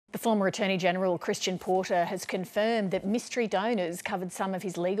Former Attorney-General Christian Porter has confirmed that mystery donors covered some of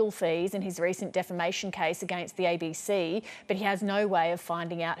his legal fees in his recent defamation case against the ABC, but he has no way of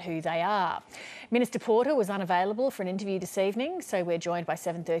finding out who they are. Minister Porter was unavailable for an interview this evening, so we're joined by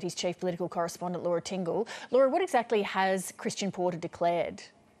 7:30's Chief Political Correspondent Laura Tingle. Laura, what exactly has Christian Porter declared?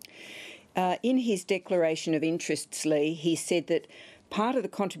 In his declaration of interests, Lee, he said that part of the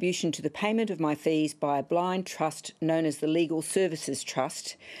contribution to the payment of my fees by a blind trust known as the Legal Services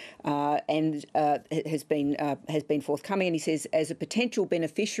Trust has been forthcoming. And he says, as a potential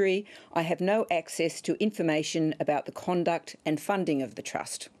beneficiary, I have no access to information about the conduct and funding of the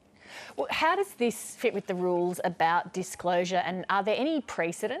trust. Well, how does this fit with the rules about disclosure, and are there any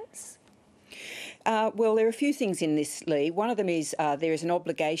precedents? Well, there are a few things in this, Lee. One of them is there is an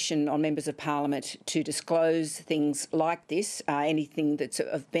obligation on members of parliament to disclose things like this, anything that's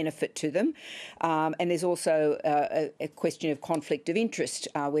of benefit to them. And there's also a question of conflict of interest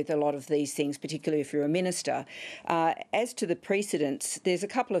with a lot of these things, particularly if you're a minister. As to the precedents, there's a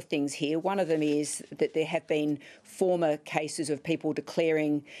couple of things here. One of them is that there have been former cases of people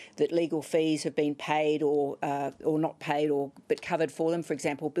declaring that legal fees have been paid or not paid but covered for them. For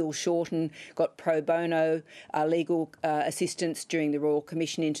example, Bill Shorten got pro bono legal assistance during the Royal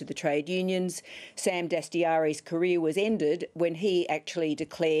Commission into the trade unions. Sam Dastyari's career was ended when he actually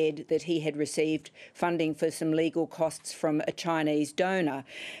declared that he had received funding for some legal costs from a Chinese donor.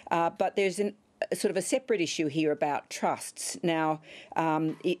 But there's sort of a separate issue here about trusts. Now,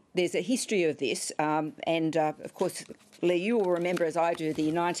 there's a history of this, and of course, Lee, you will remember, as I do,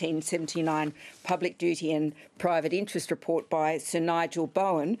 the 1979 Public Duty and Private Interest Report by Sir Nigel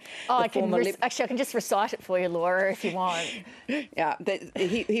Bowen. Oh, I can just recite it for you, Laura, if you want. Yeah,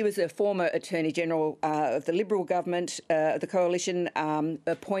 he was a former Attorney-General of the Liberal government, the Coalition,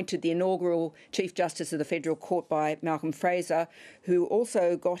 appointed the inaugural Chief Justice of the Federal Court by Malcolm Fraser, who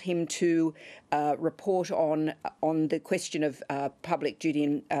also got him to report on the question of public duty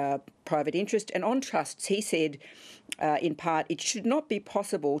and private interest. And on trusts, he said, in part, it should not be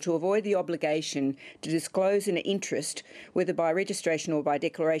possible to avoid the obligation to disclose an interest, whether by registration or by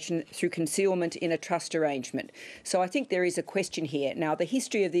declaration, through concealment in a trust arrangement. So I think there is a question here. Now, the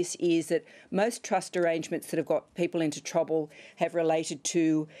history of this is that most trust arrangements that have got people into trouble have related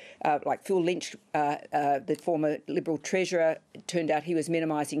to, like Phil Lynch, the former Liberal Treasurer, it turned out he was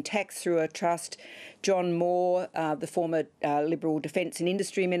minimising tax through a trust. John Moore, the former Liberal Defence and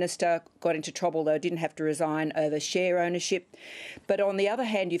Industry Minister, got into trouble, though didn't have to resign over share ownership. But on the other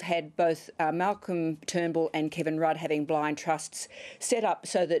hand, you've had both Malcolm Turnbull and Kevin Rudd having blind trusts set up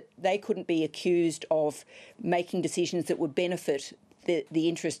so that they couldn't be accused of making decisions that would benefit the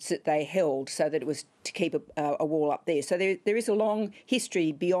interests that they held, so that it was to keep a wall up there. So there is a long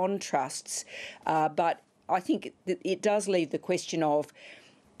history beyond trusts, but I think it does leave the question of,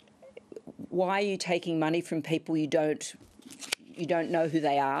 why are you taking money from people you don't know who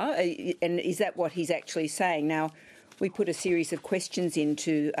they are? And is that what he's actually saying? Now, we put a series of questions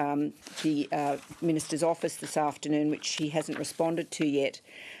into the Minister's office this afternoon, which he hasn't responded to yet,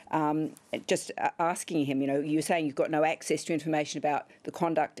 just asking him, you're saying you've got no access to information about the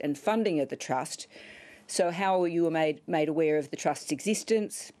conduct and funding of the trust. So how were you made aware of the trust's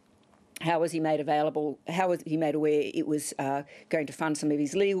existence? How was he made available? How was he made aware it was going to fund some of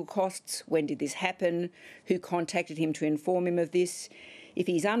his legal costs? When did this happen? Who contacted him to inform him of this? If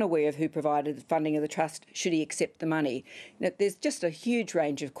he's unaware of who provided the funding of the trust, should he accept the money? Now, there's just a huge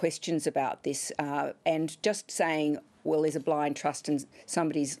range of questions about this, and just saying, well, there's a blind trust and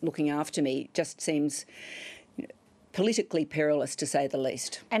somebody's looking after me just seems politically perilous, to say the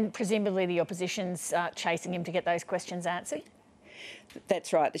least. And presumably the opposition's chasing him to get those questions answered?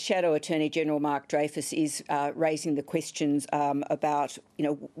 That's right. The Shadow Attorney-General, Mark Dreyfus, is raising the questions about,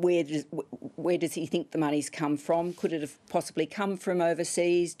 where does he think the money's come from? Could it have possibly come from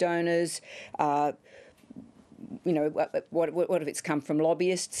overseas donors? What if it's come from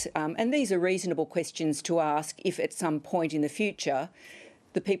lobbyists? And these are reasonable questions to ask if at some point in the future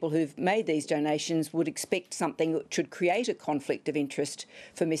the people who've made these donations would expect something that should create a conflict of interest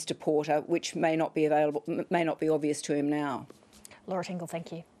for Mr Porter, which may not be obvious to him now. Laura Tingle,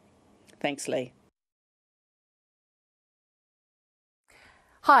 thank you. Thanks, Lee.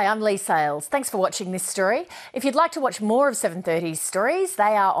 Hi, I'm Lee Sales. Thanks for watching this story. If you'd like to watch more of 7:30's stories,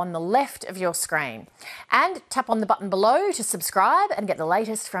 they are on the left of your screen. And tap on the button below to subscribe and get the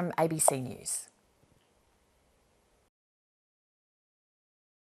latest from ABC News.